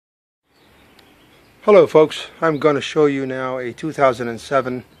Hello folks, I'm going to show you now a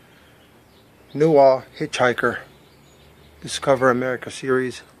 2007 NU Wa Hitchicker Discover America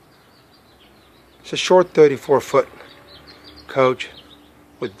series. It's a short 34-foot coach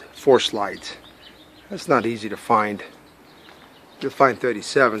with 4 slides. That's not easy to find. You'll find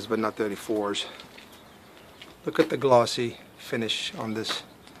 37s but not 34s. Look at the glossy finish on this.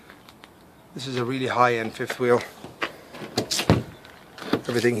 This is a really high-end fifth wheel.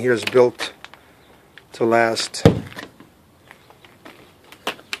 Everything here is built to last.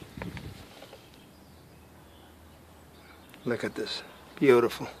 Look at this,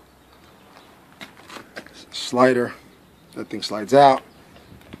 beautiful slider. That thing slides out.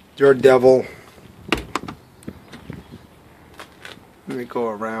 Dirt Devil. Let me go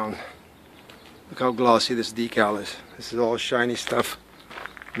around. Look how glossy this decal is. This is all shiny stuff.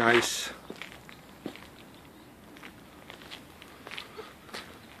 Nice.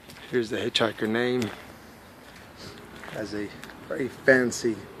 Here's the Hitchicker name. Has a very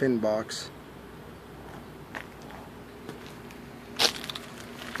fancy pin box.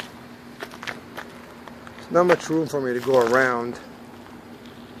 There's not much room for me to go around.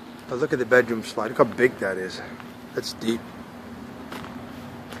 But look at the bedroom slide. Look how big that is. That's deep.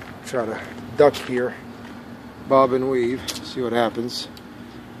 Try to duck here. Bob and weave. See what happens.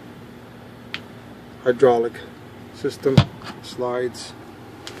 Hydraulic system. Slides.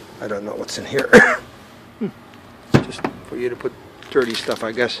 I don't know what's in here. Just for you to put dirty stuff,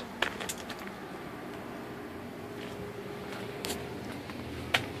 I guess.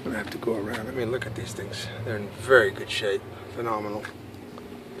 I'm gonna have to go around. I mean, look at these things. They're in very good shape. Phenomenal.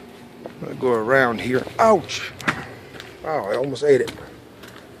 I'm gonna go around here. Ouch! Wow, I almost ate it.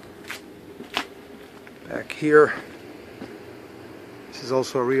 Back here. This is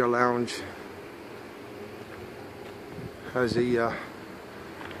also a rear lounge. Has a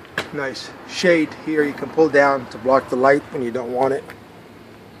nice shade here you can pull down to block the light when you don't want it.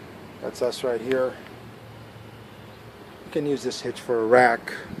 That's us right here. You can use this hitch for a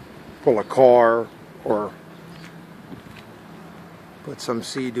rack, pull a car, or put some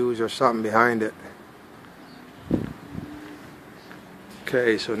sea-doos or something behind it.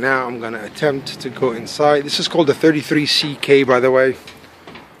 Okay, so now I'm going to attempt to go inside. This is called the 33CK, by the way.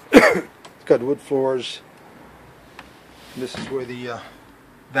 It's got wood floors. This is where the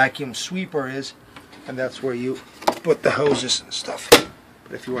vacuum sweeper is, and that's where you put the hoses and stuff.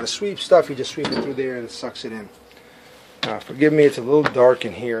 But if you want to sweep stuff, you just sweep it through there and it sucks it in. Now, forgive me, it's a little dark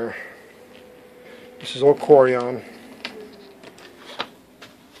in here. This is all Corian,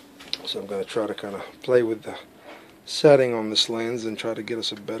 so I'm going to try to kind of play with the setting on this lens and try to get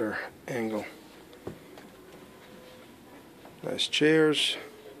us a better angle. Nice chairs,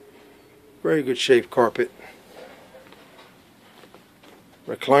 very good shape carpet.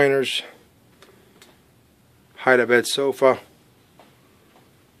 Recliners, hide-a-bed sofa,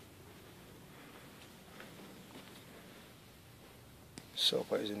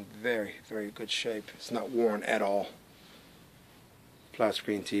 sofa is in very, very good shape. It's not worn at all. Flat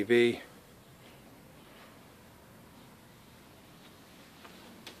screen TV.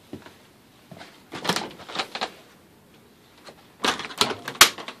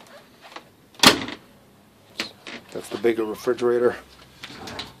 That's the bigger refrigerator.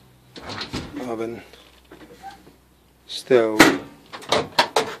 Oven, stove,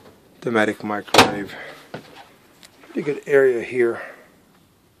 automatic microwave. Pretty good area here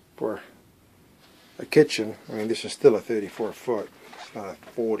for a kitchen. I mean, this is still a 34-foot. It's not a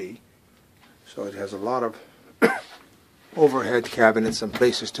 40, so it has a lot of overhead cabinets and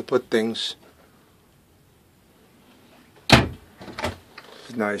places to put things.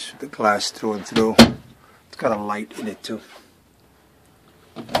 It's nice with the glass through and through. It's got a light in it too.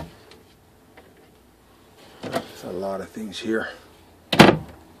 A lot of things here.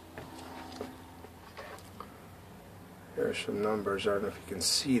 There's some numbers. I don't know if you can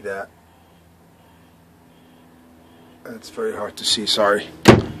see that. That's very hard to see, sorry.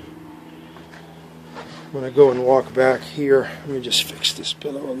 When I go and walk back here, let me just fix this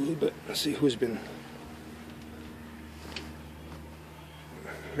pillow a little bit and see who's been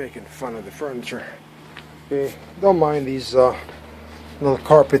making fun of the furniture. Okay, don't mind these little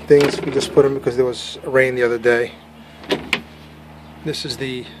carpet things. We just put them because there was rain the other day. This is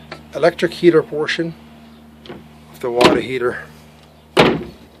the electric heater portion of the water heater.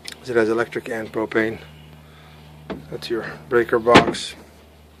 It has electric and propane. That's your breaker box.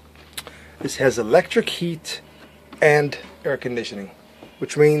 This has electric heat and air conditioning,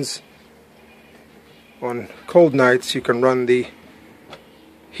 which means on cold nights you can run the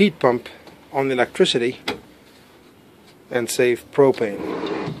heat pump on the electricity and save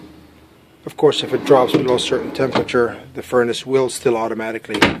propane. Of course, if it drops below a certain temperature, the furnace will still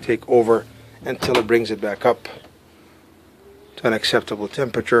automatically take over until it brings it back up to an acceptable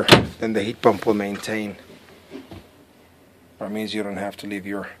temperature. Then the heat pump will maintain. That means you don't have to leave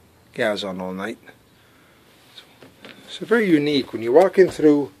your gas on all night. So very unique. When you walk in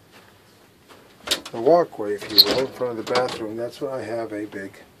through the walkway, if you will, in front of the bathroom, that's where I have a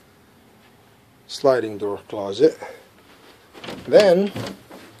big sliding door closet. Then,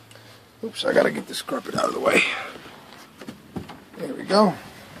 oops, I gotta get this carpet out of the way. There we go.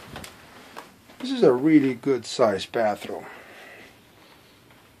 This is a really good sized bathroom.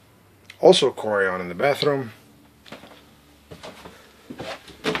 Also Corian in the bathroom.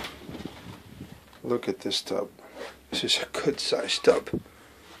 Look at this tub. This is a good sized tub.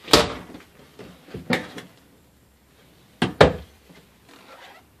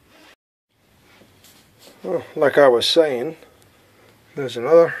 Well, like I was saying, there's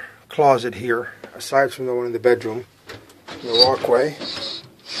another closet here, aside from the one in the bedroom, in the walkway.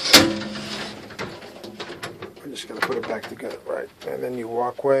 I'm just going to put it back together, right? And then you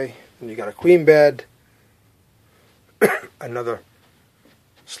walkway, and you got a queen bed, another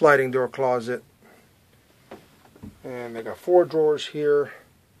sliding door closet, and they got 4 drawers here,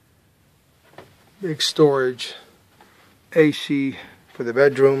 big storage, AC for the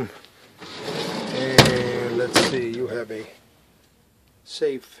bedroom, and let's see, you have a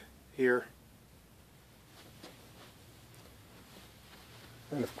safe here,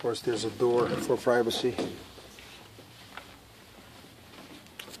 and of course there's a door for privacy.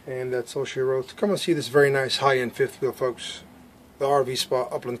 And that's all she wrote. Come and see this very nice high-end fifth wheel, folks. The RV Spa,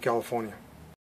 Upland, California.